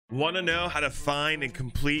Want to know how to find and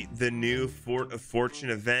complete the new Fort of Fortune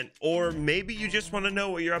event? Or maybe you just want to know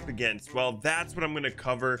what you're up against? Well, that's what I'm going to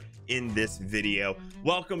cover in this video.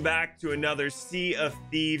 Welcome back to another Sea of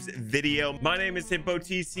Thieves video. My name is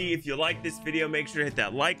HitboTC. If you like this video, make sure to hit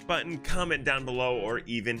that like button, comment down below, or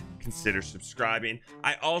even consider subscribing.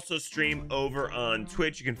 I also stream over on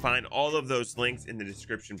Twitch. You can find all of those links in the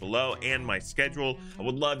description below and my schedule. I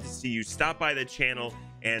would love to see you stop by the channel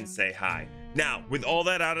and say hi. Now, with all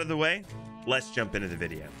that out of the way, let's jump into the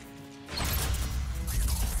video.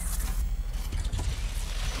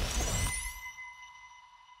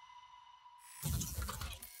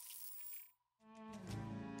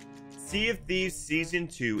 Sea of Thieves Season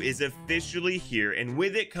 2 is officially here, and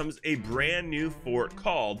with it comes a brand new fort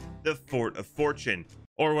called the Fort of Fortune,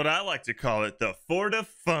 or what I like to call it, the Fort of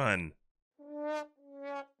Fun.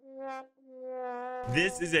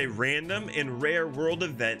 This is a random and rare world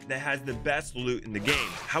event that has the best loot in the game.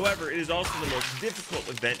 However, it is also the most difficult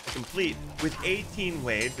event to complete, with 18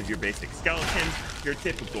 waves of your basic skeletons, your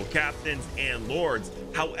typical captains, and lords.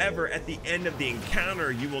 However, at the end of the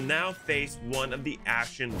encounter, you will now face one of the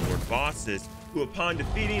Ashen Lord bosses, who upon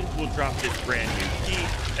defeating will drop this brand new key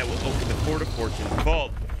that will open the Fort of Fortune's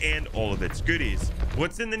vault and all of its goodies.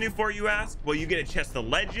 What's in the new fort, you ask? Well, you get a chest of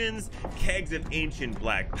legends, kegs of ancient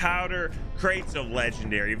black powder, crates of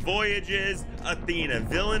legendary voyages, Athena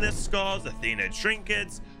villainous skulls, Athena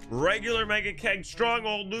trinkets, regular mega keg,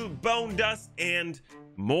 stronghold loot, bone dust, and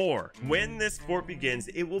more. When this fort begins,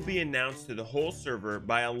 it will be announced to the whole server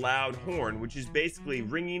by a loud horn, which is basically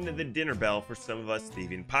ringing the dinner bell for some of us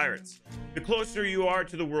thieving pirates. The closer you are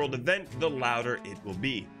to the world event, the louder it will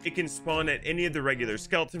be. It can spawn at any of the regular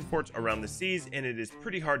skeleton forts around the seas, and it is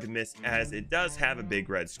pretty hard to miss as it does have a big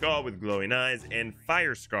red skull with glowing eyes and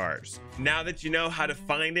fire scars. Now that you know how to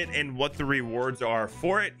find it and what the rewards are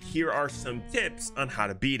for it, here are some tips on how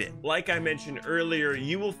to beat it. Like I mentioned earlier,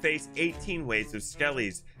 you will face 18 waves of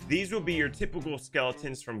skellies. These will be your typical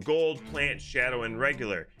skeletons from gold, plant, shadow, and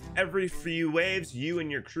regular. Every few waves, you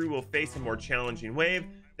and your crew will face a more challenging wave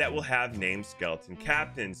that will have named skeleton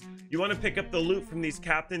captains. You want to pick up the loot from these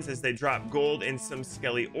captains as they drop gold and some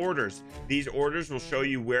skelly orders. These orders will show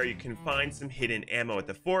you where you can find some hidden ammo at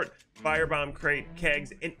the fort, firebomb crate,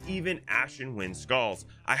 kegs, and even ashen wind skulls.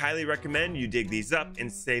 I highly recommend you dig these up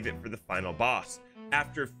and save it for the final boss.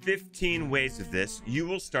 After 15 waves of this, you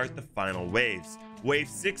will start the final waves. Wave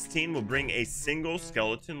 16 will bring a single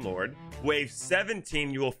skeleton lord. Wave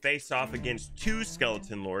 17, you will face off against 2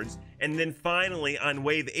 skeleton lords. And then finally, on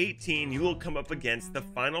wave 18, you will come up against the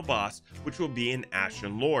final boss, which will be an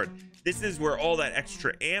Ashen Lord. This is where all that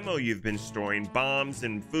extra ammo you've been storing, bombs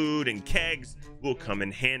and food and kegs, will come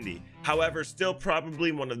in handy. However, still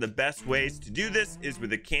probably one of the best ways to do this is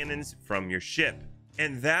with the cannons from your ship.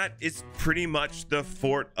 And that is pretty much the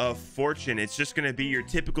Fort of Fortune. It's just going to be your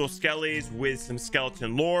typical skellies with some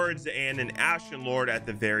skeleton lords and an Ashen Lord at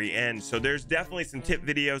the very end. So there's definitely some tip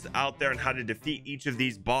videos out there on how to defeat each of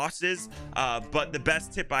these bosses. But the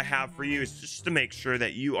best tip I have for you is just to make sure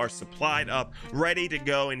that you are supplied up, ready to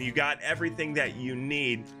go, and you got everything that you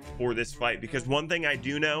need for this fight. Because one thing I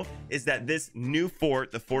do know is that this new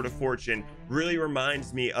fort, the Fort of Fortune, really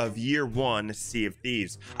reminds me of year 1 Sea of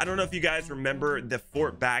Thieves. I don't know if you guys remember the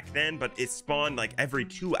fort back then, but it spawned like every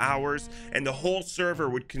 2 hours, and the whole server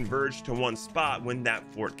would converge to one spot when that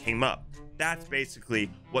fort came up. That's basically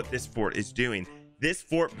what this fort is doing. This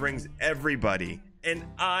fort brings everybody, and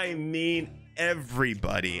I mean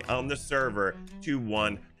everybody on the server, to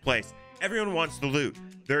one place. Everyone wants the loot.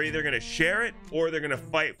 They're either going to share it or they're going to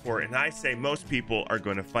fight for it. And I say most people are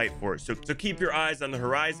going to fight for it. So keep your eyes on the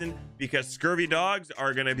horizon, because scurvy dogs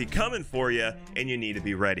are going to be coming for you and you need to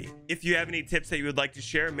be ready. If you have any tips that you would like to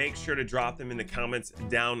share, make sure to drop them in the comments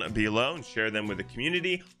down below and share them with the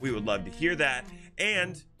community. We would love to hear that.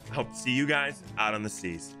 And I hope to see you guys out on the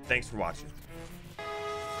seas. Thanks for watching.